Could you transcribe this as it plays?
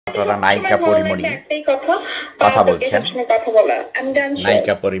আপনারা নায়িকা পরিমণি কথা বলছেন।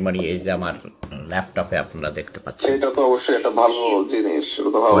 নায়িকা পরিমণি এই যে আমার ল্যাপটপে আপনারা দেখতে পাচ্ছেন। এটা তো অবশ্যই একটা ভালো জিনিস, এটা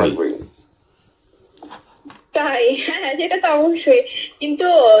তো ভালো লাগবেই। তাই হ্যাঁ, সেটা তো অবশ্যই, কিন্তু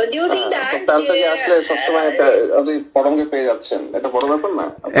ডিউ থিংক দ্যাট তারপরে আসলে সবসময় আপনি পরমকে পেয়ে যাচ্ছেন, এটা বড় ব্যাপার না?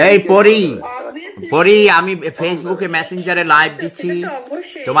 এই পরি আমি ফেসবুকে মেসেঞ্জারে লাইভ দিচ্ছি,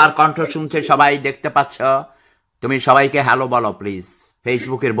 তোমার কণ্ঠ শুনছে সবাই, দেখতে পাচ্ছ। তুমি সবাইকে হ্যালো বলো প্লিজ,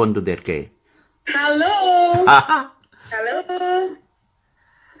 ফেসবুকের বন্ধুদেরকে হ্যালো হ্যালো,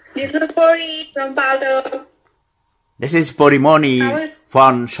 দিস ইজ পরি from পাল্টো, this is Pori Moni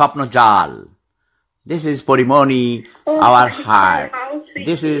from Swapnojaal, this is Porimoni our heart,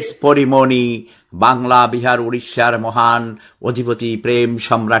 this is Porimoni Bangla Bihar উড়িষ্যার মহান অধিপতি, প্রেম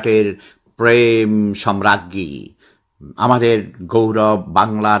সম্রাটের প্রেম সম্রাজ্ঞী, আমাদের গৌরব,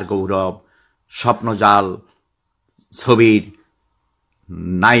 বাংলার গৌরব, স্বপ্নজাল ছবির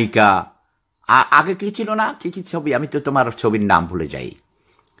নায়িকা। আগে কি ছিল না, কি কি ছবি, আমি তো তোমার ছবির নাম ভুলে যাই।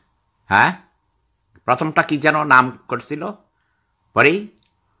 হ্যাঁ, প্রথমটা কি যেন নাম করছিল পরি?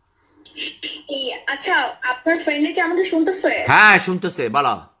 আচ্ছা, আপনার ফ্রেন্ড কি আমাকে শুনতেছে? হ্যাঁ শুনতেছে,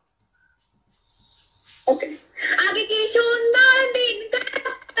 বলো। ওকে, আগে কি সুন্দর দিন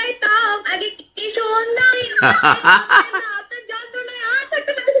কাটাইতাম, আগে কি সুন্দর দিন কাটাইতাম, আপনার যন্ত্রণায়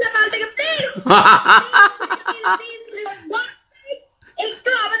থাকতে পারতেছিলাম না, থেকে প্লিজ একটু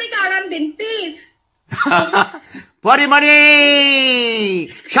আমাদেরকে আরাম দিন প্লিজ। পরিমণি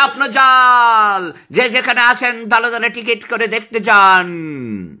স্বপ্নজাল, যে যেখানে আছেন দলে দলে টিকিট করে দেখতে যান।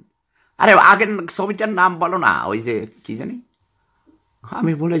 আরে আগের ছবিটার নাম বলো না, ওই যে কি জানি,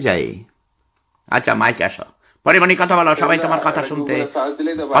 আমি ভুলে যাই। আচ্ছা মাইকে আসো, পরিমণি কথা বলো, সবাই তোমার কথা শুনতে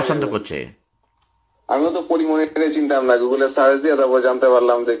পছন্দ করছে। আমিও তো পরিমণিকে চিনতাম না, গুগলে সার্চ দিয়ে তারপর জানতে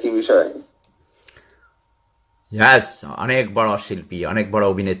পারলাম যে কি বিষয়। ইয়াস, অনেক বড় শিল্পী, অনেক বড়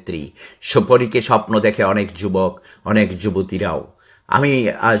অভিনেত্রী। পরীকে স্বপ্ন দেখে অনেক যুবক, অনেক যুবতীরাও। আমি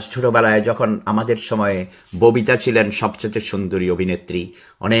আজ ছোটবেলায় যখন আমাদের সময়ে ববিতা ছিলেন সবচেয়ে সুন্দরী অভিনেত্রী,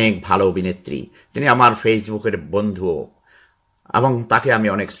 অনেক ভালো অভিনেত্রী, তিনি আমার ফেসবুকের বন্ধুও, এবং তাকে আমি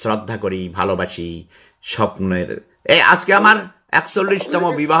অনেক শ্রদ্ধা করি, ভালোবাসি। স্বপ্নের আজকে আমার 41তম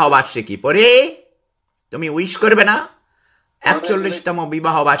বিবাহ বার্ষিকী। পরে তুমি উইশ করবে না? 41তম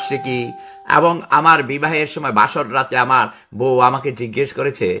বিবাহ বার্ষিকী, এবং আমার বিবাহের সময় বাসর রাতে আমার বউ আমাকে জিজ্ঞেস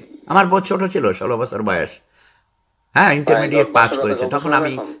করেছে, আমার বউ ছোট ছিল, 16 বছর বয়স, হ্যাঁ ইন্টারমিডিয়েট পাস করেছে, তখন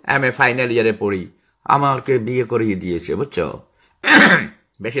আমি MA ফাইনাল ইয়ারে পড়ি, আমাকে বিয়ে করিয়ে দিয়েছে, বুঝছো।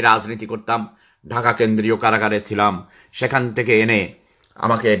 বেশি রাজনীতি করতাম, ঢাকা কেন্দ্রীয় কারাগারে ছিলাম, সেখান থেকে এনে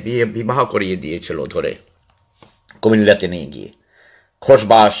আমাকে বিবাহ করিয়ে দিয়েছিল ধরে কুমিল্লাতে নিয়ে গিয়ে,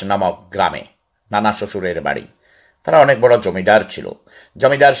 খোসবাস নামক গ্রামে, নানা শ্বশুরের বাড়ি। তারা অনেক বড় জমিদার ছিল,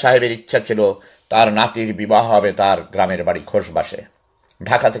 জমিদার সাহেবের ইচ্ছা ছিল তার নাতির বিবাহ হবে তার গ্রামের বাড়ি খোসবাসে।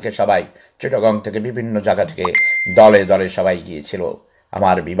 ঢাকা থেকে সবাই, চিটাগং থেকে, বিভিন্ন জায়গা থেকে দলে দলে সবাই গিয়েছিল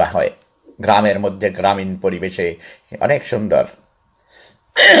আমার বিবাহে। গ্রামের মধ্যে, গ্রামীণ পরিবেশে, অনেক সুন্দর।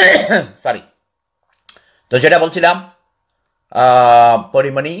 সরি, তো যেটা বলছিলাম,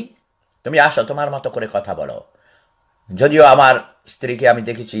 পরিমণি তুমি আসো, তোমার মতো করে কথা বলো। যদিও আমার স্ত্রীকে আমি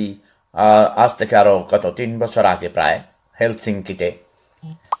দেখেছি আজ থেকে আরো 3 বছর আগে, প্রায় হেলসিঙ্কিতে,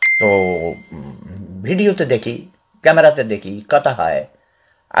 তো ভিডিওতে দেখি, ক্যামেরাতে দেখি, কথা হয়।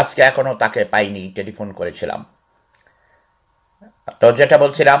 আজকে এখনো তাকে পাইনি, টেলিফোন করেছিলাম। তো যেটা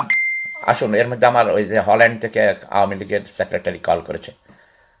বলছিলাম, আসুন, এর মধ্যে আমার ওই যে হল্যান্ড থেকে আওয়ামী লীগের সেক্রেটারি কল করেছে।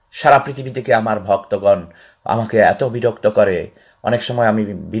 সারা পৃথিবী থেকে আমার ভক্তগণ আমাকে এত বিরক্ত করে, অনেক সময় আমি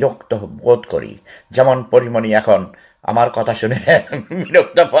বিরক্ত বোধ করি। যেমন পরিমণি এখন আমার কথা শুনে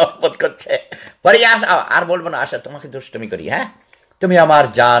বিরক্ত বোধ করছে। পরে আর বলবো না, আসা তোমাকে দুষ্টুমি করি। হ্যাঁ, তুমি আমার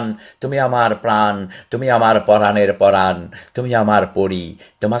জান, তুমি আমার প্রাণ, তুমি আমার পরাণের পরাণ, তুমি আমার পরি,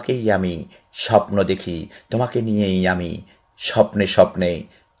 তোমাকেই আমি স্বপ্ন দেখি, তোমাকে নিয়েই আমি স্বপ্নে স্বপ্নে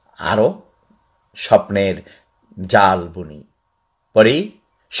আরো স্বপ্নের জাল বুনি। পরি,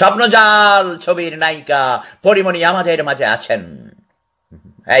 স্বপ্নজাল ছবির নায়িকা পরিমণি আমাদের মাঝে আছেন।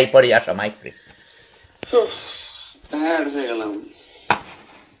 এই পরি, আসো, মাইক ফ্রি।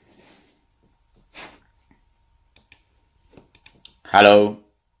 হ্যালো,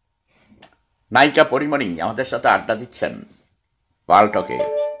 নায়িকা পরিমণি আমাদের সাথে আড্ডা দিচ্ছেন পাল্টকে।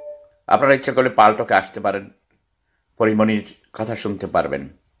 আপনারা ইচ্ছা করলে পাল্টকে আসতে পারেন, পরিমণির কথা শুনতে পারবেন।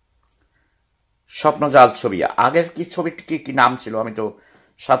 স্বপ্নজাল ছবি, আগের কি ছবিটি কি নাম ছিল, আমি তো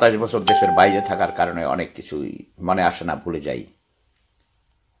 27 বছর দেশের বাইরে থাকার কারণে অনেক কিছুই মনে আসে না, ভুলে যাই।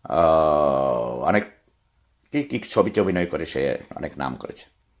 অনেক কি কি ছবিতে অভিনয় করে সে অনেক নাম করেছে।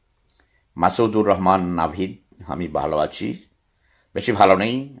 মাসুদুর রহমান নাভিদ, আমি ভালো আছি, বেশি ভালো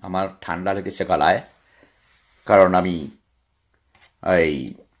নেই, আমার ঠান্ডা লেগেছে গলায়, কারণ আমি এই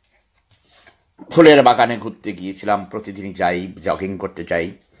ফুলের বাগানে ঘুরতে গিয়েছিলাম, প্রতিদিনই যাই, জগিং করতে যাই।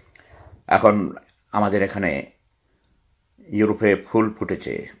 এখন আমাদের এখানে ইউরোপে ফুল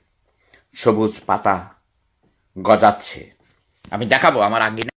ফুটেছে, সবুজ পাতা গজাচ্ছে। আমি দেখাবো আমার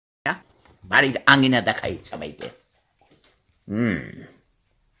আঙ্গিনা, বাড়ির আঙ্গিনা দেখাই সবাইকে।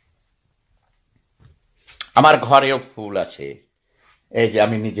 আমার ঘরেও ফুল আছে, এই যে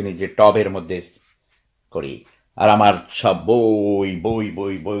আমি নিজে নিজে টবের মধ্যে করি। আর আমার সব বই বই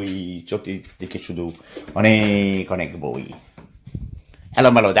বই বই, চতুর্দিকে শুধু অনেক অনেক বই,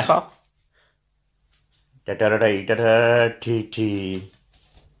 এলোমেলো দেখো। টাটারাটাই টাটা ঠি ঠি।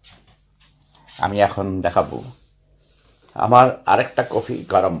 আমি এখন দেখাবো, আমার আরেকটা কফি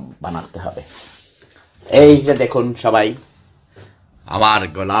গরম বানাতে হবে। এই যে দেখুন সবাই, আমার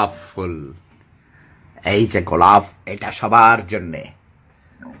গোলাপ ফুল, এই যে গোলাপ, এটা সবার জন্যে।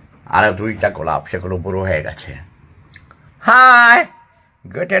 আর দুইটা গোলাপ, সেগুলো বুড়ো হয়ে গেছে। হাই,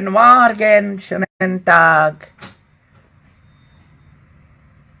 গুটেন মর্গেন, শুনেন টাগ,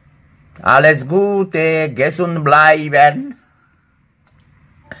 আলেস গুতে গেসুন ব্লাইবেন।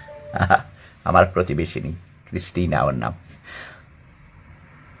 আমার প্রতিবেশিনী ক্রিস্টিনা ওর নাম।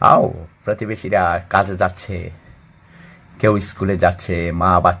 আও, প্রতিবেশীরা কাজে যাচ্ছে, কেউ স্কুলে যাচ্ছে,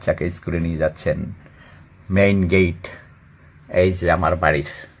 মা বাচ্চাকে স্কুলে নিয়ে যাচ্ছেন। মেইন গেট এই যে আমার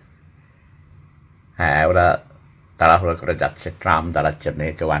বাড়ির। হ্যাঁ, ওরা তাড়াহুড়ো করে যাচ্ছে ট্রাম ধরার জন্য।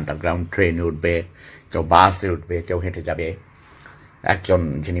 কেউ আন্ডারগ্রাউন্ড ট্রেনে উঠবে, কেউ বাসে উঠবে, কেউ হেঁটে যাবে। একজন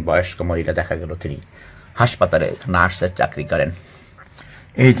যিনি বয়স্ক মহিলা দেখা গেল, তিনি হাসপাতালে নার্সের চাকরি করেন।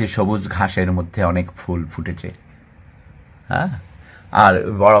 এই যে সবুজ ঘাসের মধ্যে অনেক ফুল ফুটেছে, হ্যাঁ। আর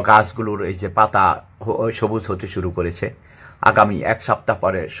বড় গাছগুলোর এই যে পাতা সবুজ হতে শুরু করেছে। আগামী 1 সপ্তাহ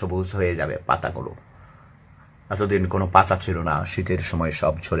পরে সবুজ হয়ে যাবে পাতাগুলো। এতদিন কোনো পাতা ছিল না, শীতের সময়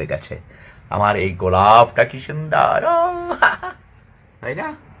সব ঝরে গেছে। আমার এই গোলাপটা কি সুন্দর, তাই না?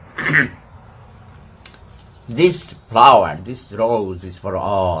 This flower, this rose is for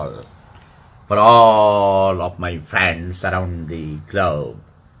all of my friends around the globe.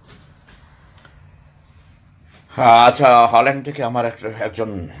 আচ্ছা, হল্যান্ড থেকে আমার একজন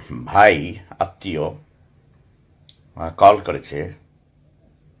ভাই আত্মীয় কল করেছে,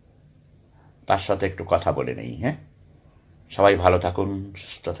 তার সাথে একটু কথা বলে নেই। হ্যাঁ, সবাই ভালো থাকুন,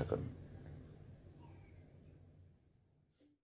 সুস্থ থাকুন।